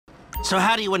So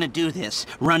how do you want to do this?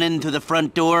 Run in through the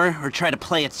front door, or try to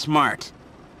play it smart?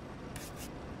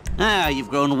 Ah, you've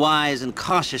grown wise and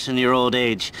cautious in your old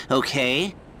age.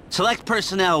 Okay. Select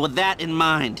personnel with that in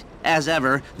mind. As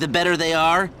ever, the better they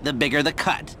are, the bigger the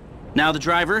cut. Now the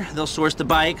driver, they'll source the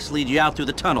bikes, lead you out through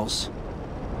the tunnels.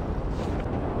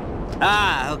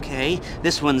 Ah, okay.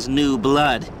 This one's new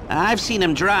blood. I've seen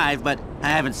him drive, but I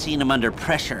haven't seen him under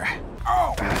pressure.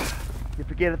 Oh! You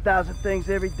forget 1,000 things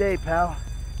every day, pal.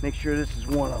 Make sure this is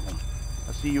one of them.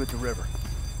 I'll see you at the river.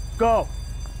 Go!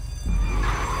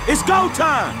 It's go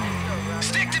time!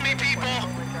 Stick to me, people!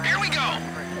 Here we go!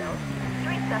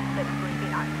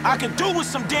 I could do with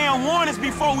some damn warnings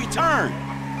before we turn.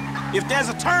 If there's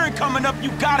a turn coming up, you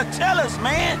gotta tell us,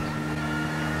 man!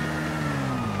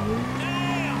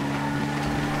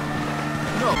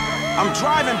 No, I'm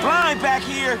driving blind back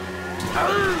here.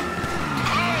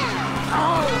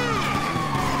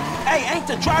 Hey, ain't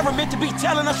the driver meant to be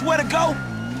telling us where to go?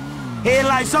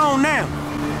 Headlights on now.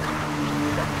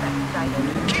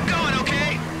 Keep going,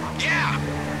 okay? Yeah.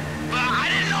 But I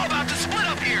didn't know about the split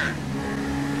up here.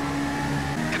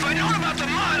 If I'd known about the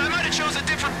mud, I might have chose a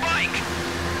different bike.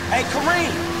 Hey,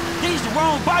 Karim, these the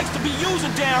wrong bikes to be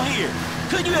using down here.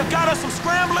 Could you have got us some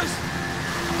scramblers?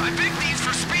 I picked these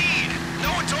for speed.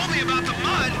 No one told me about the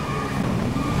mud.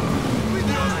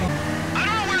 I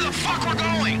don't know where the fuck we're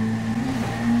going.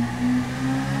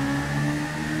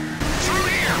 Through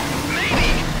here,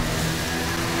 maybe.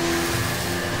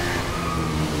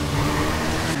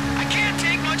 I can't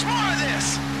take much more of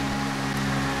this.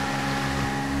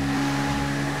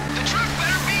 The truck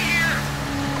better be here.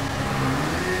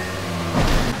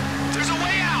 There's a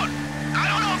way out. I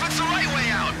don't know if it's the right way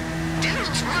out. Dude,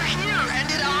 we're here, and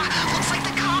it looks like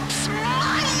the cops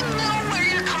might know where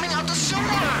you're coming out the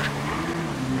sewer.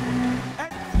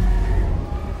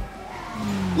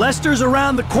 Lester's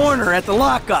around the corner at the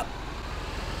lockup.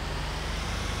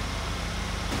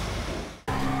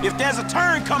 If there's a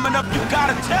turn coming up, you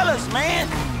gotta tell us, man!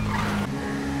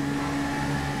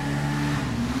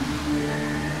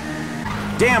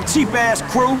 Damn cheap-ass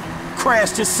crew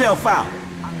crashed himself out.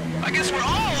 I guess we're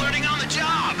all learning on the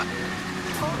job.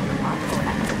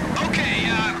 Okay,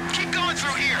 keep going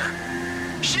through here.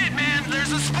 Shit, man,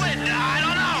 there's a split. I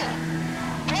don't know.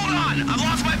 Hold on, I've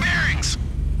lost my bearings.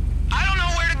 I don't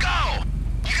know where to go.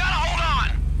 You gotta hold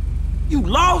on. You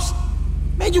lost?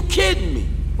 Man, you kidding me?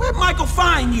 Where'd Michael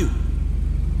find you?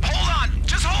 Hold on,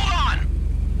 just hold on.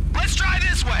 Let's try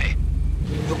this way.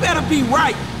 You better be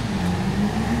right.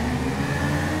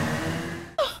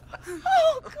 Oh, God.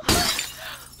 Oh,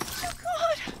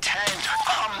 God. 10,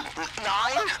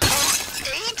 9,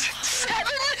 8, 7,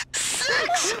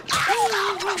 6, 5,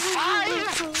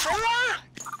 4,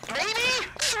 maybe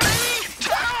 3, 2,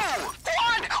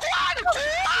 1.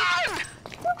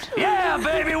 Yeah,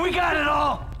 baby, we got it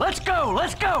all. Let's go,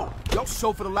 let's go. Yo,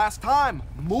 so for the last time,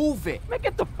 move it. Man,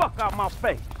 get the fuck out my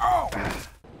face. Oh!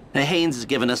 Haynes has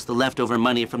given us the leftover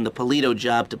money from the Polito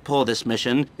job to pull this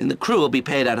mission, and the crew will be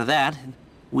paid out of that, and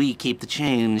we keep the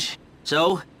change.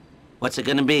 So, what's it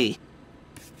gonna be?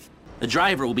 The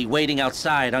driver will be waiting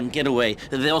outside on getaway.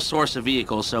 They'll source a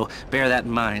vehicle, so bear that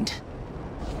in mind.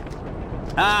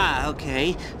 Ah,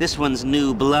 okay. This one's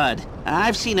new blood.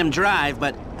 I've seen him drive,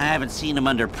 but I haven't seen him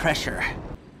under pressure.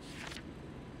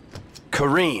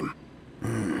 Karim.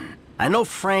 I know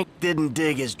Frank didn't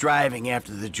dig his driving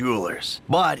after the jewelers,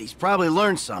 but he's probably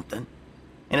learned something,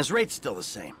 and his rate's still the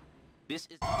same. This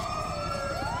is...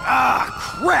 Ah,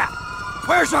 crap!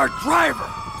 Where's our driver?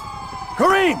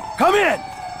 Karim, come in!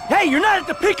 Hey, you're not at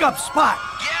the pickup spot!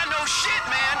 Yeah, no shit,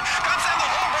 man. Cops have the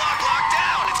whole block locked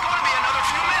down. It's going to be another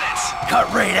few minutes. Cut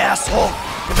rate, asshole!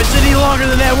 If it's any longer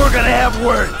than that, we're gonna have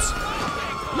words!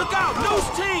 Look out, news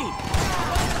team!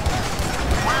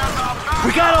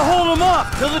 We gotta hold him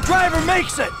off till the driver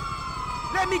makes it!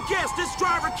 Let me guess, this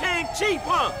driver came cheap,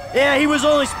 huh? Yeah, he was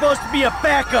only supposed to be a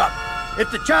backup. If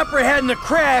the chopper hadn't have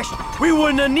crashed, we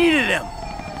wouldn't have needed him.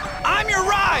 I'm your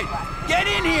ride. Get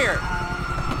in here.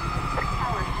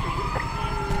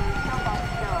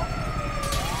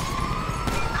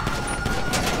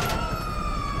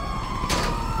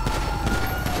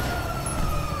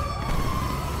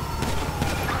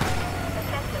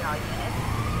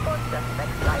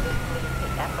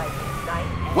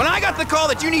 When I got the call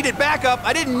that you needed backup,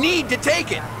 I didn't need to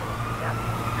take it.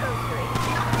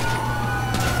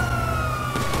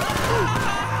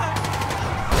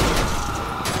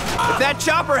 If that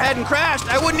chopper hadn't crashed,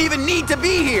 I wouldn't even need to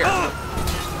be here.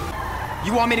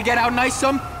 You want me to get out nice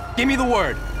some? Give me the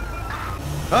word.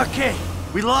 Okay,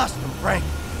 we lost him, Frank.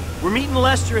 We're meeting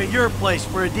Lester at your place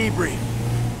for a debrief.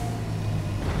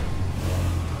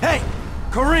 Hey,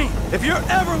 Karim, if you're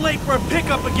ever late for a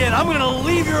pickup again, I'm gonna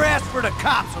leave your ass for the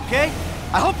cops, okay?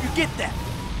 I hope you get that.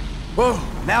 Whoa,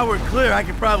 now we're clear, I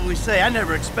can probably say I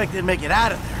never expected to make it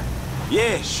out of there.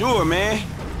 Yeah, sure, man.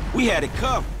 We had it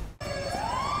covered.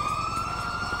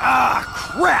 Ah,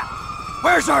 crap!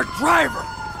 Where's our driver?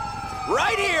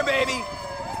 Right here, baby.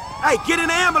 Hey, get in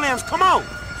the ambulance, come on.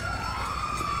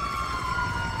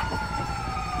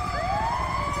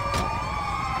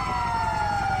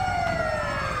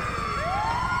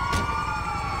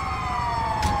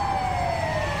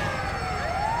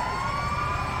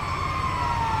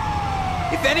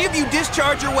 If any of you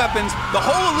discharge your weapons, the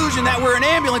whole illusion that we're an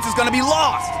ambulance is gonna be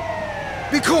lost.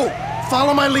 Be cool.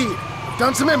 Follow my lead. I've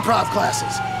done some improv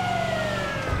classes.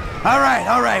 All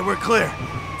right, we're clear.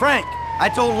 Frank, I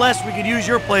told Les we could use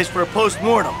your place for a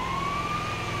post-mortem.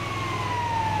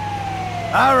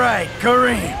 All right,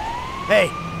 Karim. Hey,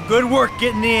 good work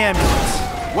getting the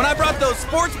ambulance. When I brought those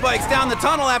sports bikes down the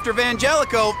tunnel after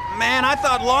Vangelico, man, I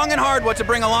thought long and hard what to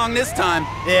bring along this time.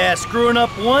 Yeah, screwing up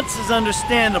once is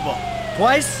understandable.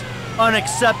 Twice,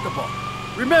 unacceptable.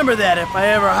 Remember that if I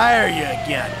ever hire you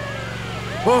again.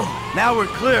 Whoa, now we're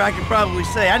clear, I can probably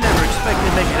say I never expected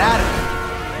to make it out of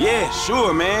it. Yeah,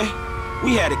 sure, man.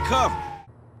 We had it covered.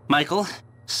 Michael,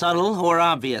 subtle or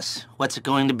obvious? What's it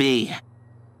going to be?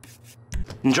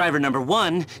 And driver number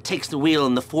 1 takes the wheel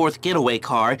in the 4th getaway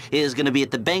car, is going to be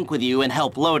at the bank with you and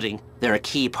help loading. They're a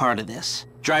key part of this.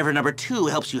 Driver number 2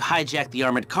 helps you hijack the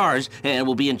armored cars and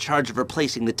will be in charge of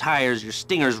replacing the tires your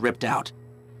stingers ripped out.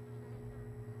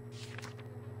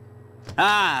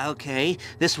 Ah, okay.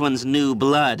 This one's new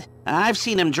blood. I've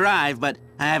seen him drive, but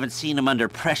I haven't seen him under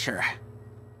pressure.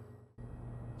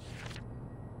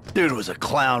 Dude was a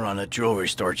clown on the jewelry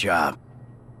store job.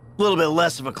 A little bit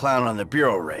less of a clown on the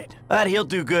bureau raid. But he'll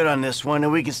do good on this one,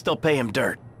 and we can still pay him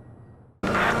dirt.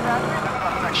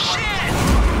 Shit!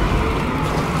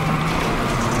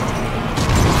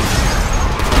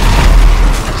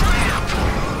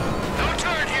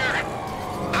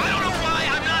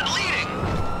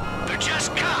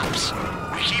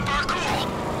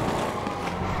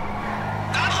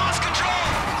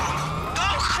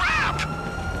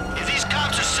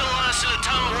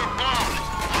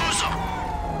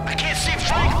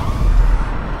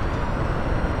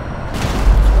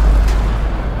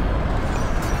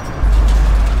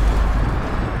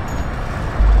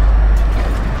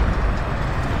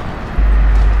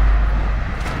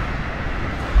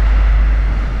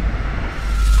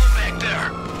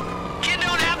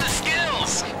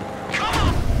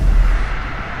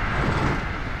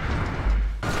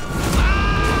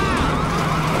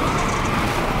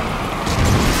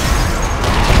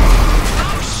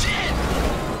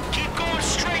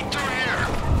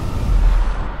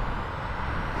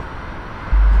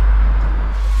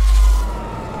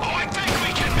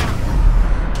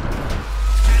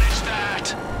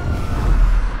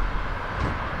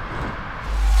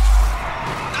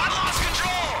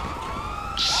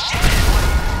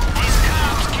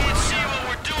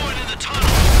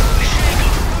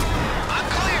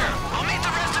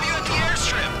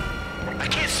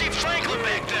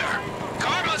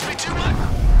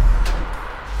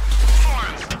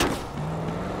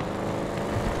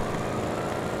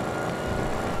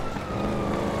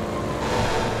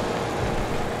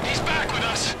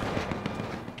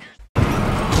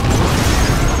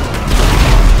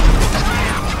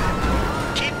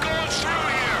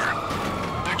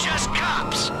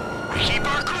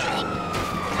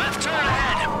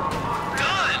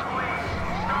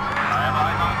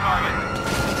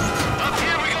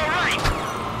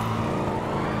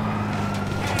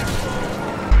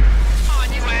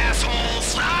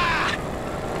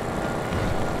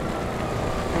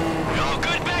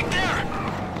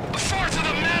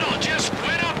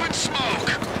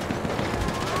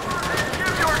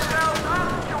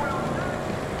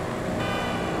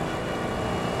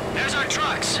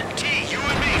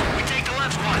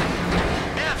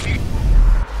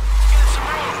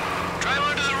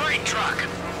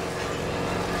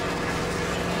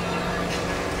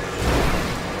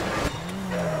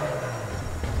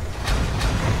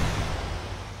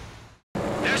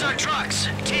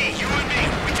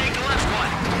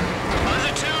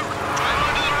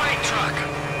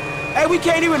 Hey, we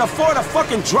can't even afford a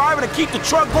fucking driver to keep the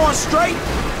truck going straight?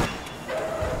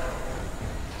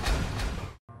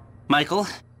 Michael,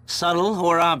 subtle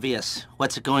or obvious?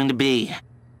 What's it going to be?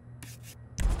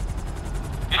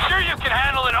 You sure you can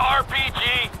handle an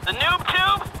RPG? The NOOB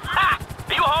tube? Ha!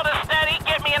 If you hold it steady,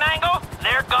 get me an angle,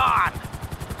 they're gone.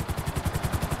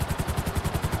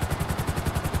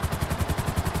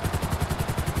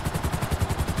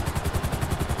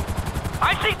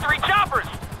 I see 3 choppers!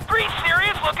 3 serious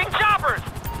looking choppers!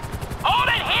 Hold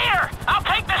it here! I'll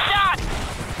take the shot!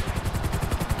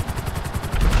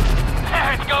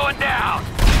 It's going down!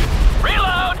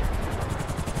 Reload!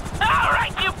 All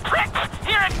right, you pricks!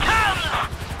 Here it comes!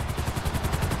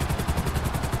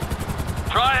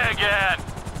 Try again.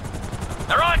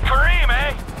 They're on Karim,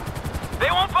 eh?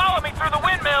 They won't follow me through the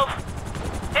windmills.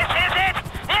 This is it!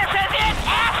 This is it,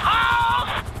 assholes!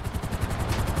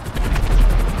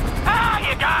 Ah,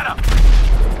 you got him!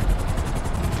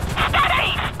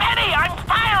 Steady! Steady! I'm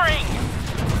firing!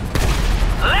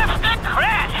 Lift the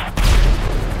crest!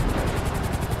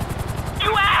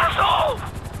 You assholes!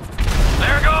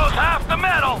 There goes half the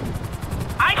metal!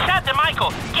 I said to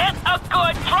Michael, get a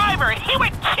good driver, and he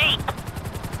would cheat!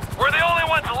 We're the only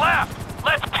ones left!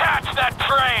 Let's catch that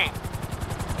train!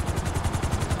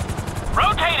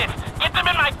 Rotate it! Get them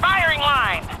in my firing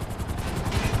line!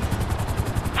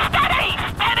 Steady!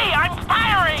 Steady! I'm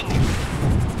firing!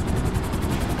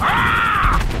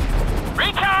 Ah!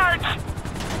 Recharge!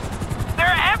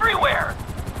 They're everywhere!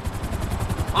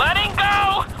 Letting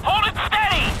go! Hold it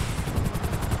steady!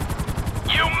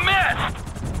 You missed!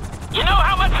 You know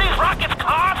how much these rockets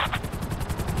cost?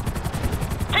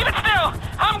 Keep it still!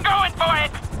 I'm going for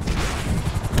it!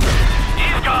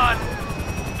 He's gone!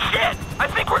 Shit! I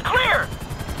think we're clear!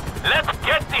 Let's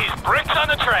get these bricks on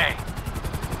the train!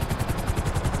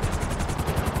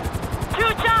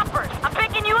 2 choppers! I'm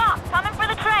picking you up! Coming for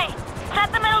the train!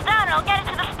 Set the middle down and I'll get it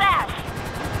to the stash!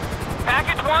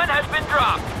 Package 1 has been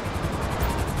dropped.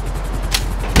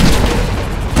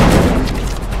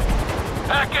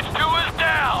 Package 2 is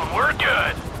down. We're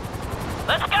good.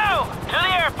 Let's go! To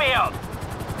the airfield!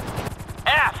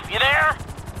 F, you there?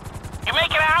 You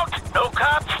make it out? No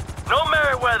cops? No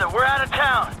Merriweather. We're out of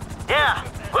town. Yeah,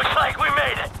 looks like we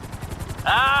made it.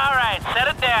 All right, set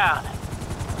it down.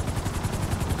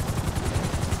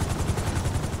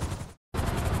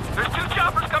 There's 2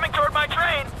 choppers coming toward my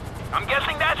train. I'm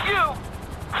guessing that's you.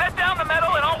 Set down the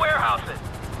metal and I'll warehouse it.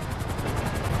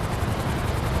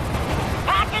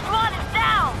 Package 1 is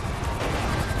down!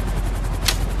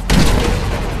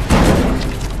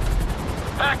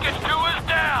 Package 2 is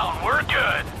down. We're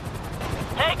good.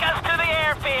 Take us to the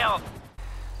airfield.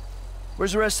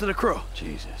 Where's the rest of the crew?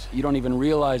 Jesus, you don't even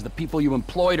realize the people you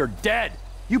employed are dead.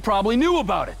 You probably knew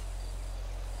about it.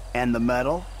 And the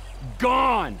medal?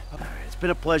 Gone! All right, it's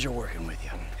been a pleasure working with you.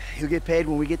 You'll get paid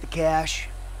when we get the cash.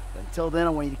 But until then, I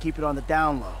want you to keep it on the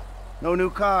down low. No new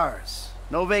cars.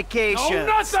 No vacations. No,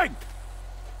 nothing!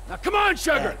 Now come on,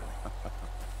 sugar!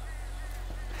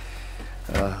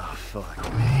 Oh,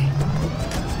 fuck me.